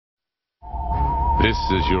This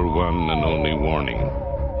is your one and only warning.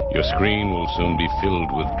 Your screen will soon be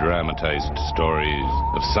filled with dramatized stories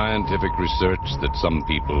of scientific research that some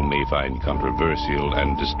people may find controversial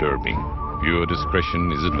and disturbing. Viewer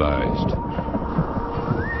discretion is advised.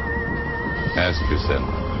 Ask yourself,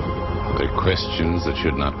 there are questions that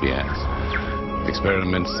should not be asked,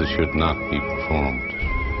 experiments that should not be performed,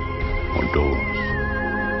 or doors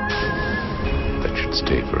that should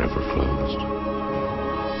stay forever closed.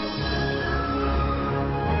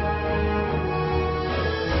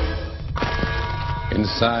 In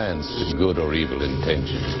science, good or evil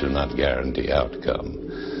intentions do not guarantee outcome.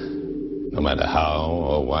 No matter how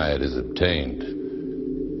or why it is obtained,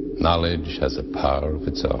 knowledge has a power of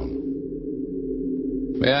its own.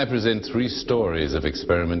 May I present 3 stories of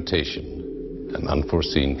experimentation and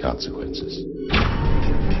unforeseen consequences.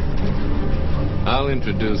 I'll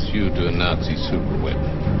introduce you to a Nazi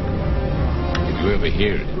superweapon. If you ever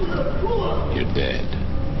hear it, you're dead.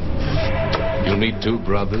 You'll meet 2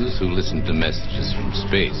 brothers who listened to messages from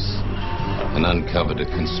space and uncovered a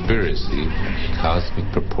conspiracy of cosmic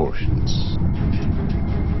proportions.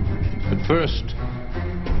 But first,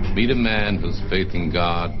 meet a man whose faith in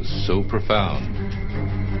God was so profound,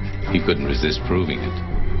 he couldn't resist proving it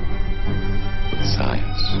with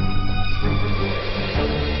science.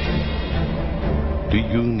 Do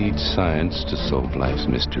you need science to solve life's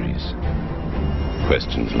mysteries?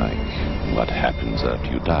 Questions like, what happens after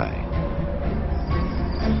you die?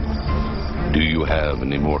 Do you have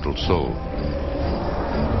an immortal soul?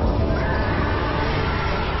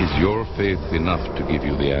 Is your faith enough to give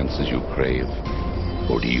you the answers you crave,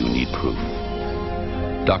 or do you need proof?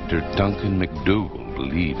 Dr. Duncan McDougall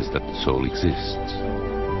believes that the soul exists.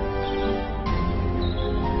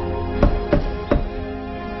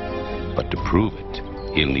 But to prove it,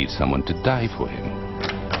 he'll need someone to die for him.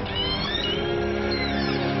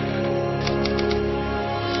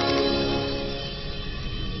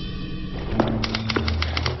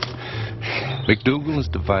 McDougall has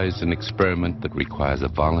devised an experiment that requires a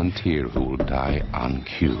volunteer who will die on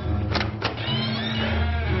cue.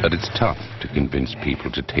 But it's tough to convince people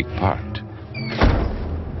to take part.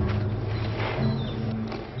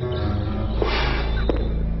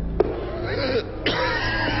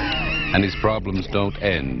 And his problems don't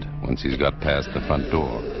end once he's got past the front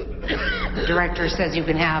door. The director says you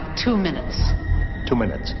can have 2 minutes. 2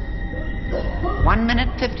 minutes. 1 minute,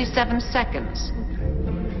 57 seconds.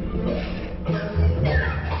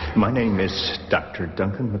 My name is Dr.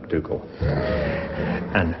 Duncan McDougall.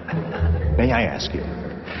 And may I ask you,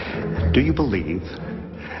 do you believe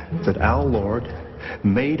that our Lord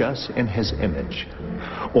made us in his image?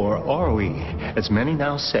 Or are we, as many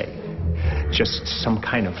now say, just some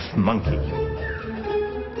kind of monkey?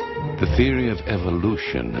 The theory of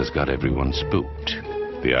evolution has got everyone spooked.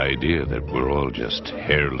 The idea that we're all just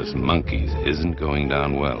hairless monkeys isn't going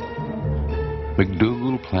down well.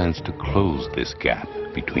 McDougall plans to close this gap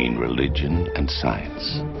between religion and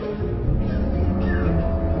science.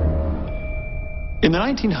 In the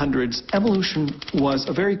 1900s, evolution was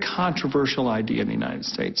a very controversial idea in the United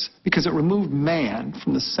States because it removed man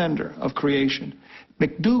from the center of creation.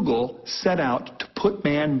 McDougall set out to put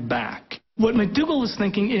man back. What McDougall is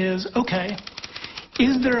thinking is, okay,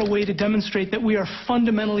 is there a way to demonstrate that we are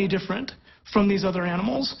fundamentally different from these other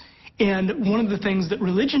animals? And one of the things that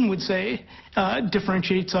religion would say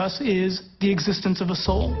differentiates us is the existence of a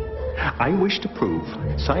soul. I wish to prove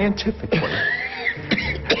scientifically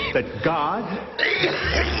that God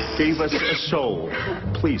gave us a soul.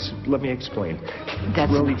 Please, let me explain.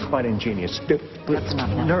 That's really enough. quite ingenious. That's enough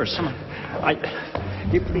now. Nurse, Come on.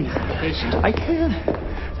 please. Patient. I can.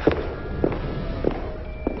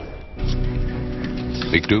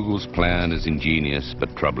 McDougall's plan is ingenious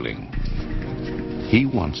but troubling. He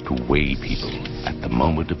wants to weigh people at the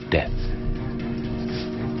moment of death.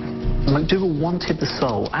 McDougall wanted the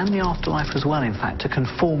soul, and the afterlife as well, in fact, to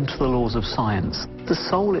conform to the laws of science. The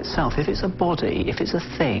soul itself, if it's a body, if it's a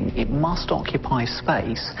thing, it must occupy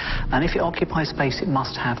space, and if it occupies space, it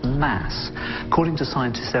must have mass. According to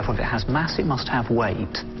scientists, therefore, if it has mass, it must have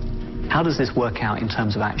weight. How does this work out in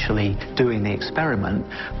terms of actually doing the experiment?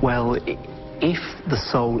 Well, if the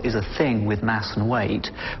soul is a thing with mass and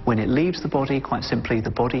weight, when it leaves the body, quite simply,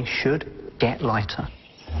 the body should get lighter.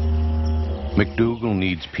 McDougall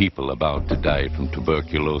needs people about to die from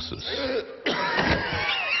tuberculosis,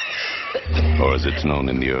 or as it's known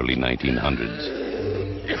in the early 1900s,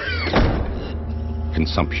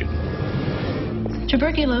 consumption.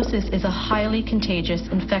 Tuberculosis is a highly contagious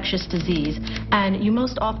infectious disease, and you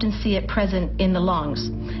most often see it present in the lungs.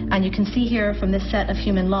 And you can see here from this set of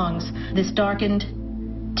human lungs, this darkened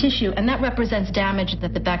tissue, and that represents damage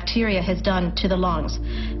that the bacteria has done to the lungs.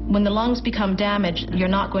 When the lungs become damaged, you're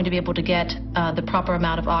not going to be able to get the proper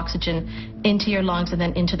amount of oxygen into your lungs and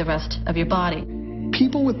then into the rest of your body.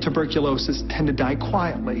 People with tuberculosis tend to die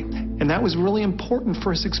quietly, and that was really important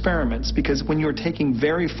for his experiments because when you're taking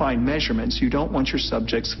very fine measurements, you don't want your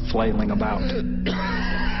subjects flailing about.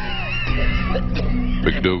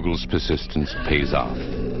 McDougall's persistence pays off.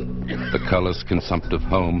 The color's consumptive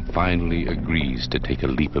home finally agrees to take a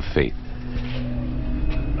leap of faith.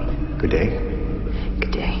 Good day.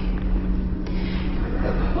 Good day.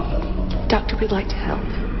 Doctor, we'd like to help.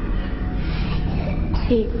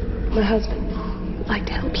 My husband, would like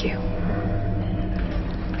to help you.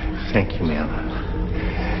 Thank you, ma'am.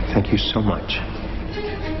 Thank you so much.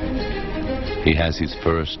 He has his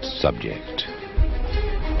first subject,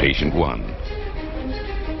 patient 1.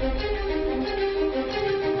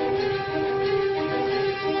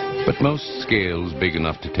 But most scales big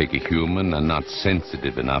enough to take a human are not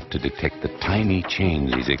sensitive enough to detect the tiny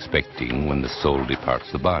change he's expecting when the soul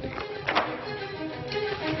departs the body.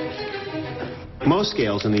 Most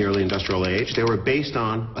scales in the early industrial age, they were based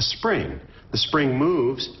on a spring. The spring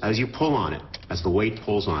moves as you pull on it, as the weight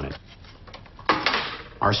pulls on it.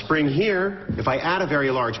 Our spring here, if I add a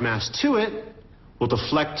very large mass to it, will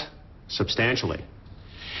deflect substantially.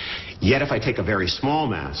 Yet if I take a very small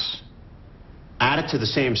mass, add it to the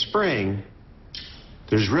same spring,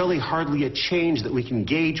 there's really hardly a change that we can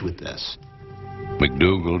gauge with this.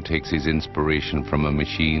 McDougall takes his inspiration from a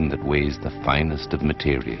machine that weighs the finest of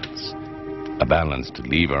materials. A balanced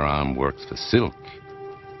lever arm works for silk,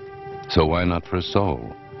 so why not for a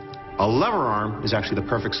soul? A lever arm is actually the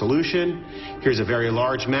perfect solution. Here's a very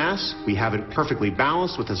large mass. We have it perfectly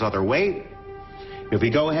balanced with this other weight. If we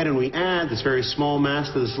go ahead and we add this very small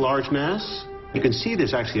mass to this large mass, you can see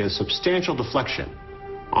there's actually a substantial deflection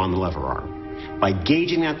on the lever arm. By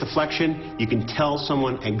gauging that deflection, you can tell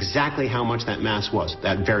someone exactly how much that mass was,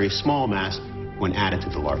 that very small mass, when added to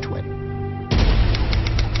the large weight.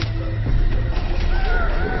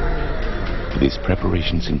 With his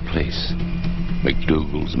preparations in place,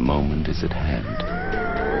 McDougall's moment is at hand.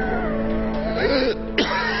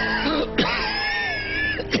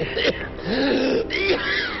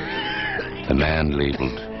 The man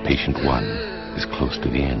labeled Patient 1 is close to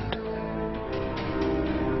the end.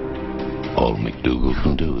 All McDougall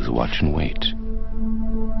can do is watch and wait.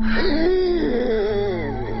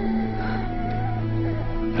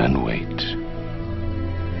 And wait.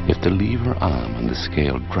 If the lever arm on the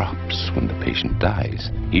scale drops when the patient dies,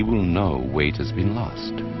 he will know weight has been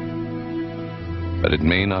lost. But it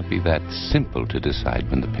may not be that simple to decide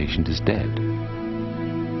when the patient is dead.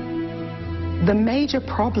 The major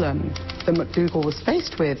problem that McDougall was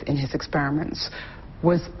faced with in his experiments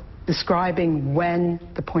was describing when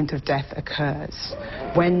the point of death occurs.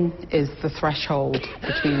 When is the threshold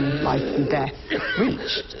between life and death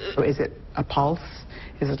reached? Is it a pulse?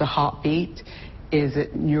 Is it a heartbeat? Is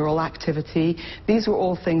it neural activity? These were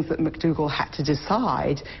all things that McDougall had to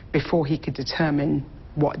decide before he could determine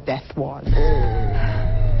what death was.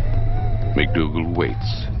 McDougall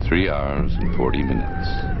waits 3 hours and 40 minutes.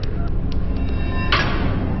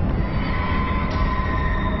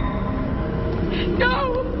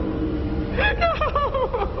 No!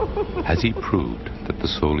 No! Has he proved that the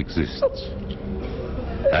soul exists?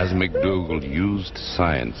 Has McDougall used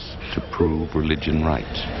science to prove religion right?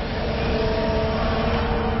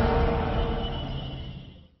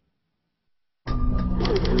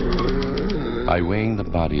 By weighing the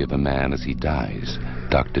body of a man as he dies,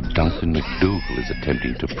 Dr. Duncan McDougall is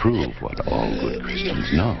attempting to prove what all good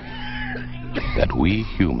Christians know, that we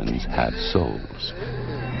humans have souls.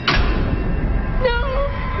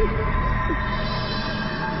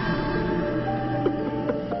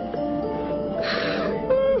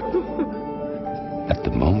 At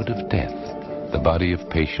the moment of death, the body of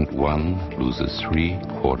patient 1 loses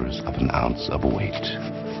 3/4 of an ounce of weight.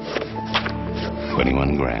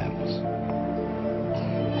 21 grams.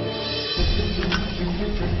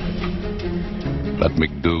 But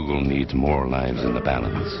McDougall needs more lives in the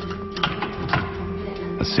balance.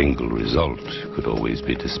 A single result could always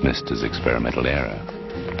be dismissed as experimental error.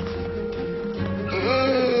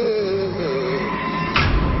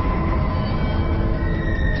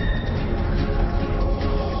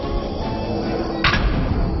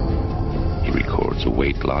 He records a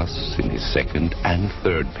weight loss in his second and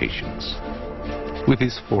third patients. With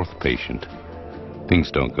his fourth patient,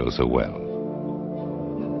 things don't go so well.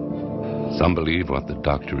 Some believe what the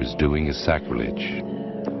doctor is doing is sacrilege.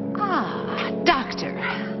 Ah, doctor.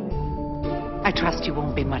 I trust you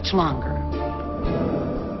won't be much longer.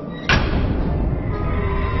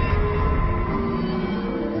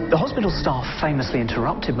 The hospital staff famously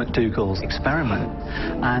interrupted McDougall's experiment,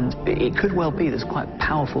 and it could well be there's quite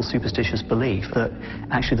powerful superstitious belief that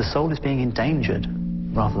actually the soul is being endangered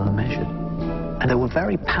rather than measured. And there were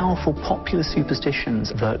very powerful popular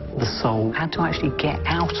superstitions that the soul had to actually get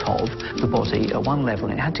out of the body at one level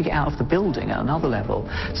and it had to get out of the building at another level.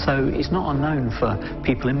 So it's not unknown for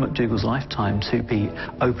people in McDougall's lifetime to be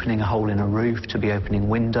opening a hole in a roof, to be opening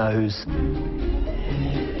windows.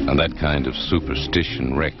 And that kind of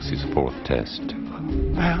superstition wrecks his fourth test.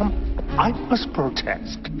 Ma'am, I must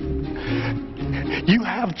protest. You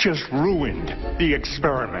have just ruined the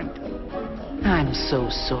experiment. I'm so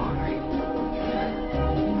sorry.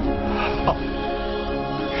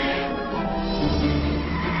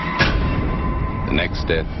 The next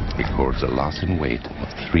death records a loss in weight of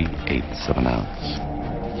 3/8 of an ounce.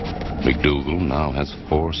 McDougall now has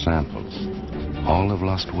 4 samples. All have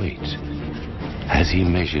lost weight. Has he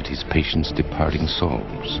measured his patients' departing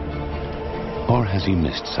souls? Or has he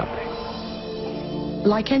missed something?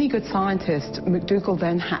 Like any good scientist, McDougall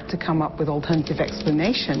then had to come up with alternative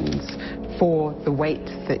explanations for the weight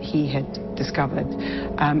that he had discovered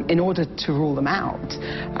in order to rule them out.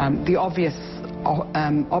 The obvious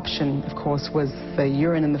option, of course, was the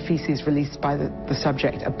urine and the feces released by the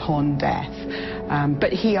subject upon death.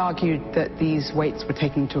 But he argued that these weights were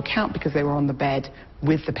taken into account because they were on the bed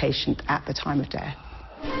with the patient at the time of death.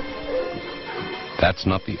 That's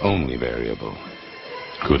not the only variable.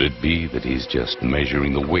 Could it be that he's just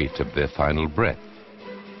measuring the weight of their final breath?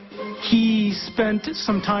 He spent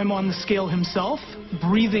some time on the scale himself,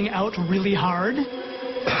 breathing out really hard to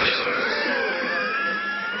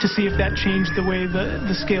see if that changed the way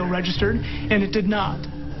the scale registered, and it did not.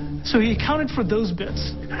 So he accounted for those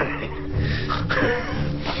bits.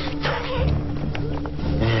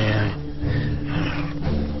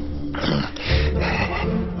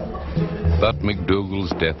 But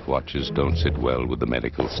McDougall's death watches don't sit well with the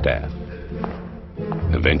medical staff.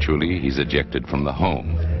 Eventually, he's ejected from the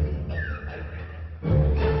home.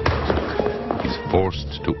 He's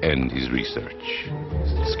forced to end his research.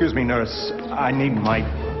 Excuse me, nurse. I need my...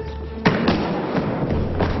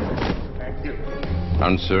 Thank you.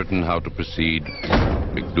 Uncertain how to proceed,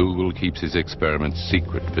 McDougall keeps his experiments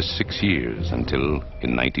secret for 6 years until,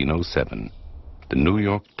 in 1907, the New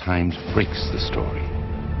York Times breaks the story.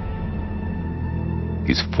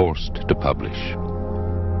 He's forced to publish.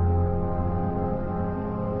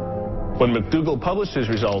 When McDougall published his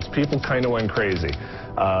results, people kind of went crazy.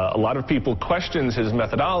 A lot of people questioned his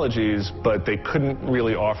methodologies, but they couldn't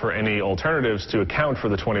really offer any alternatives to account for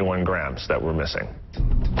the 21 grams that were missing.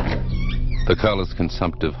 The Cullis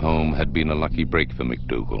consumptive home had been a lucky break for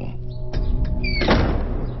McDougall.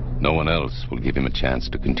 No one else will give him a chance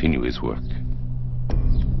to continue his work.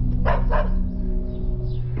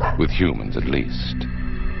 With humans, at least.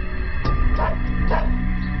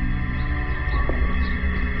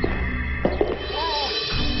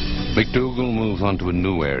 McDougall moves on to a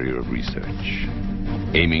new area of research,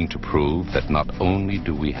 aiming to prove that not only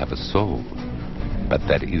do we have a soul, but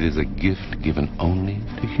that it is a gift given only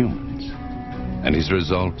to humans. And his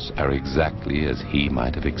results are exactly as he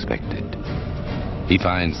might have expected. He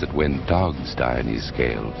finds that when dogs die on his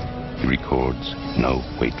scale, he records no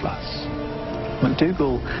weight loss.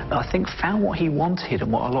 McDougall, I think, found what he wanted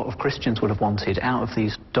and what a lot of Christians would have wanted out of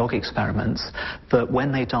these dog experiments, that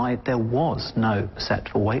when they died, there was no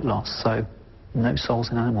perceptible weight loss, so no souls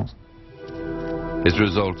in animals. His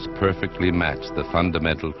results perfectly match the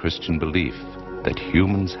fundamental Christian belief that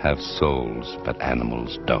humans have souls, but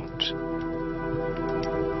animals don't.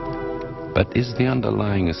 But is the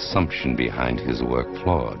underlying assumption behind his work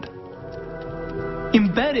flawed?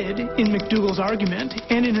 Embedded in McDougall's argument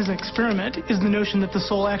and in his experiment is the notion that the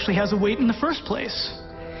soul actually has a weight in the first place.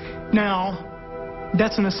 Now,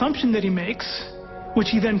 that's an assumption that he makes, which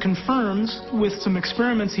he then confirms with some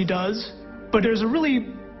experiments he does, but there's a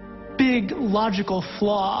really big logical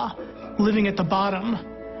flaw living at the bottom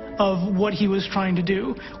of what he was trying to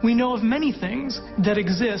do. We know of many things that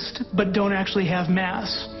exist but don't actually have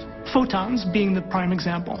mass, photons being the prime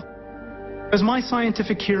example. As my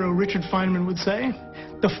scientific hero Richard Feynman would say,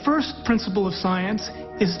 the first principle of science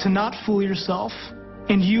is to not fool yourself,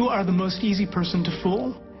 and you are the most easy person to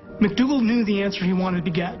fool. McDougall knew the answer he wanted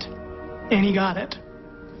to get, and he got it.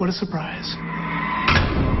 What a surprise.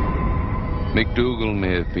 McDougall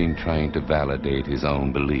may have been trying to validate his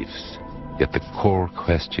own beliefs, yet the core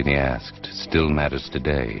question he asked still matters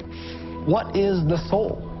today. What is the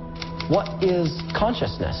soul? What is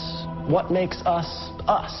consciousness? What makes us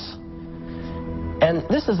us? And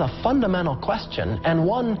this is a fundamental question, and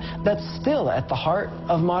one that's still at the heart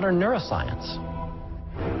of modern neuroscience.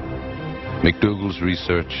 McDougall's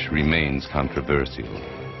research remains controversial.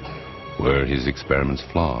 Were his experiments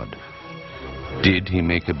flawed? Did he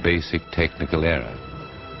make a basic technical error?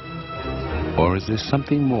 Or is there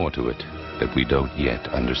something more to it that we don't yet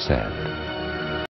understand?